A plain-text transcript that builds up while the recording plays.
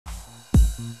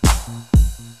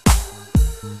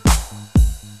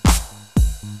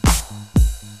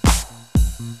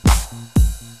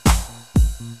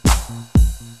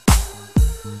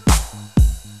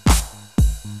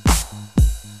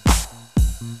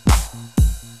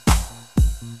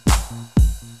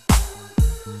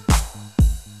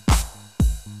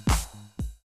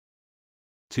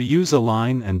To use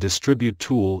Align and Distribute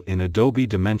tool in Adobe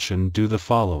Dimension, do the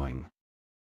following.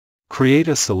 Create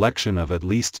a selection of at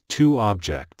least 2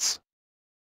 objects.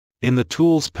 In the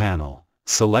Tools panel,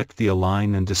 select the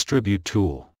Align and Distribute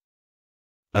tool.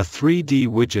 A 3D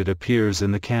widget appears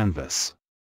in the canvas.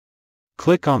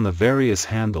 Click on the various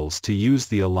handles to use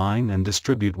the Align and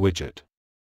Distribute widget.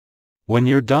 When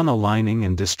you're done aligning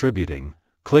and distributing,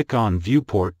 click on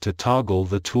Viewport to toggle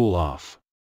the tool off.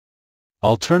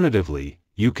 Alternatively,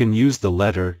 you can use the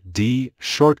letter D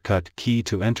shortcut key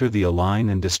to enter the Align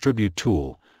and Distribute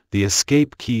tool, the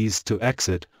Escape keys to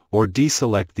exit, or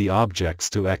deselect the objects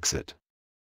to exit.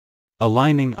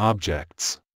 Aligning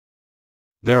objects.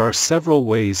 There are several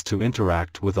ways to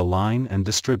interact with Align and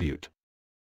Distribute.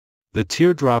 The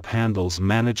teardrop handles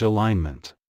manage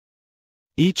alignment.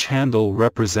 Each handle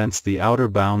represents the outer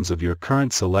bounds of your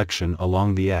current selection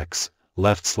along the X,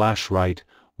 left/right,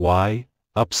 Y,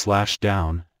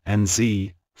 up/down, and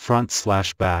Z,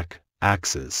 front/back,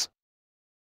 axes.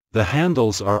 The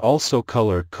handles are also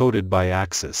color-coded by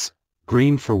axis,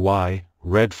 green for Y,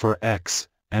 red for X,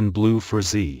 and blue for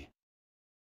Z.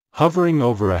 Hovering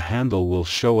over a handle will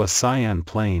show a cyan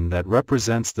plane that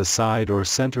represents the side or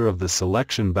center of the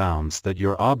selection bounds that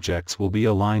your objects will be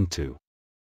aligned to.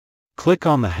 Click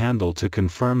on the handle to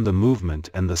confirm the movement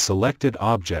and the selected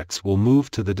objects will move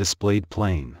to the displayed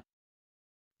plane.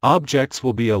 Objects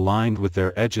will be aligned with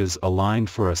their edges aligned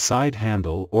for a side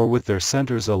handle or with their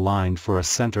centers aligned for a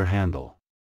center handle.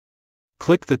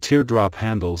 Click the teardrop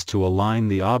handles to align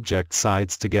the object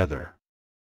sides together.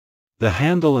 The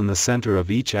handle in the center of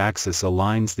each axis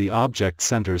aligns the object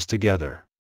centers together.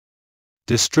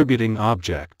 Distributing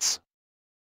objects.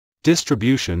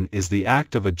 Distribution is the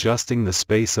act of adjusting the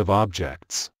space of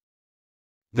objects.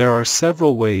 There are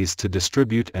several ways to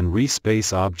distribute and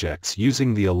respace objects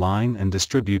using the Align and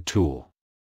Distribute tool.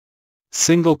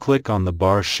 Single-click on the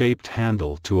bar-shaped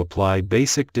handle to apply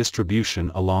basic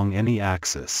distribution along any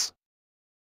axis.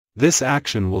 This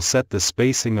action will set the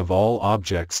spacing of all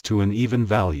objects to an even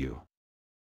value.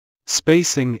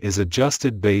 Spacing is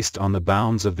adjusted based on the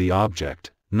bounds of the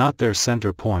object, not their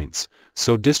center points,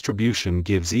 so distribution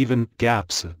gives even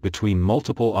gaps between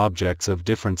multiple objects of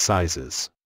different sizes.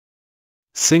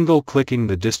 Single-clicking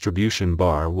the distribution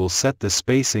bar will set the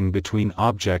spacing between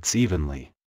objects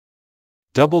evenly.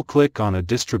 Double-click on a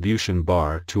distribution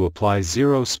bar to apply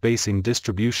zero spacing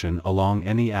distribution along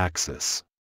any axis.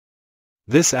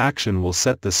 This action will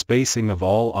set the spacing of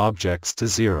all objects to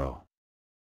 0.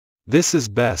 This is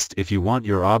best if you want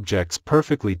your objects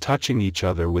perfectly touching each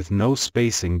other with no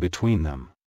spacing between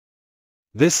them.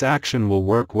 This action will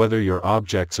work whether your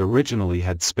objects originally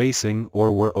had spacing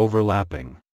or were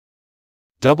overlapping.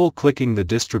 Double-clicking the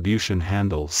distribution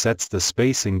handle sets the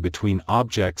spacing between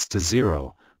objects to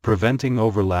 0, preventing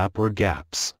overlap or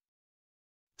gaps.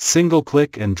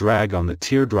 Single-click and drag on the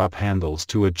teardrop handles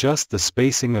to adjust the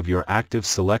spacing of your active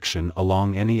selection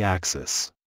along any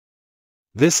axis.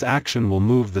 This action will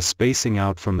move the spacing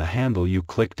out from the handle you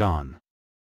clicked on.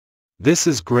 This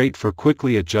is great for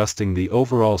quickly adjusting the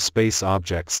overall space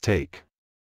objects take.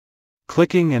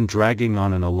 Clicking and dragging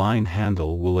on an align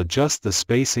handle will adjust the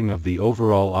spacing of the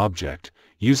overall object,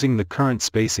 using the current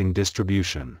spacing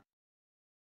distribution.